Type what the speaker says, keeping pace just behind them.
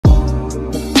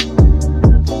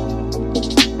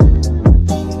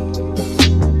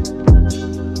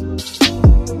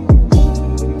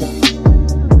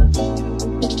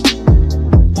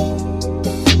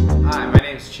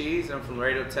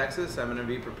Texas. I'm going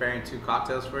to be preparing two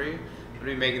cocktails for you. I'm going to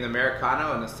be making the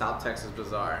Americano and the South Texas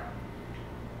Bazaar.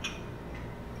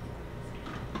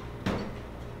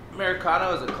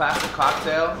 Americano is a classic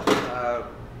cocktail.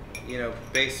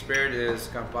 Base spirit is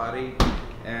Campari,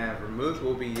 and vermouth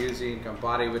we'll be using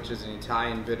Campari, which is an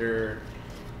Italian bitter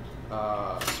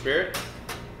spirit,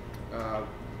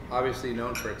 obviously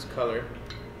known for its color.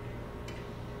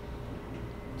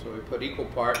 So we put equal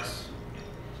parts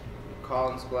in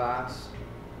Collins glass,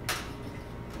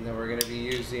 and then we're going to be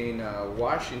using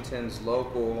Washington's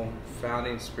local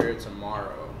founding spirits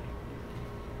Amaro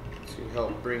to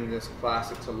help bring this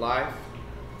classic to life.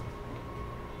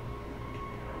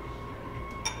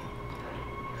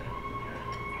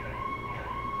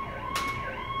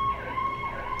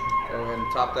 Go ahead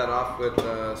and top that off with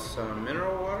some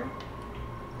mineral water.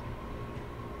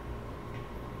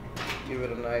 Give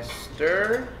it a nice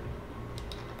stir.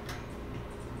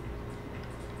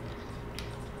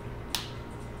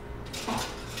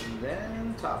 And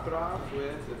then top it off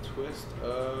with a twist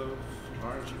of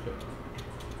orange peel.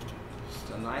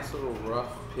 Just a nice little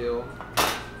rough peel.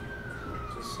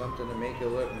 Just something to make it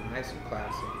look nice and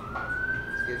classy.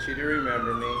 Let's get you to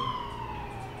remember me.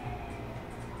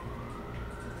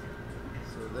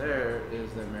 So there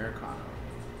is the Americano.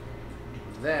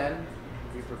 Then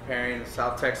we'll be preparing the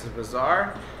South Texas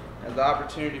Bazaar. I had the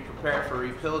opportunity to prepare for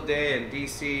Repeal Day in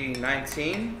DC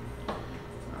 19.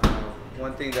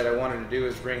 One thing that I wanted to do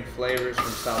is bring flavors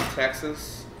from South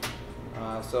Texas.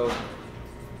 So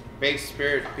base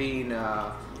spirit being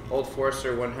Old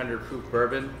Forester 100 proof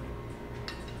bourbon.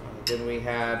 Then we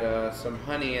had some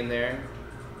honey in there,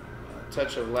 a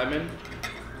touch of lemon,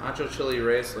 Ancho chili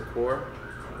reyes liqueur,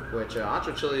 which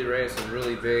Ancho chili reyes is a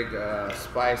really big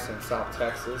spice in South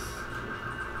Texas.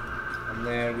 And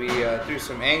then we threw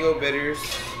some Ango bitters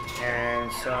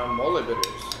and some mole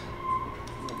bitters.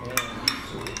 And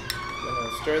I'm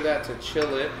gonna stir that to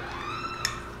chill it,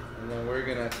 and then we're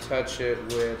gonna touch it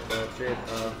with a bit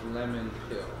of lemon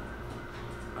peel.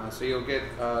 So you'll get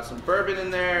some bourbon in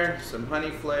there, some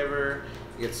honey flavor,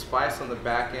 you get spice on the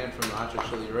back end from the Ancho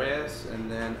chili reyes,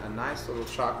 and then a nice little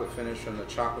chocolate finish from the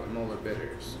chocolate mole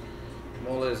bitters.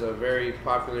 Mole is a very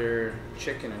popular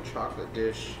chicken and chocolate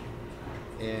dish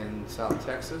in South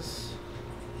Texas.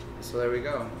 So there we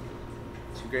go.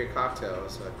 Two great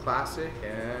cocktails, a classic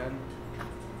and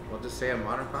we'll just say a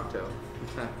modern cocktail.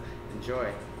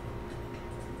 Enjoy.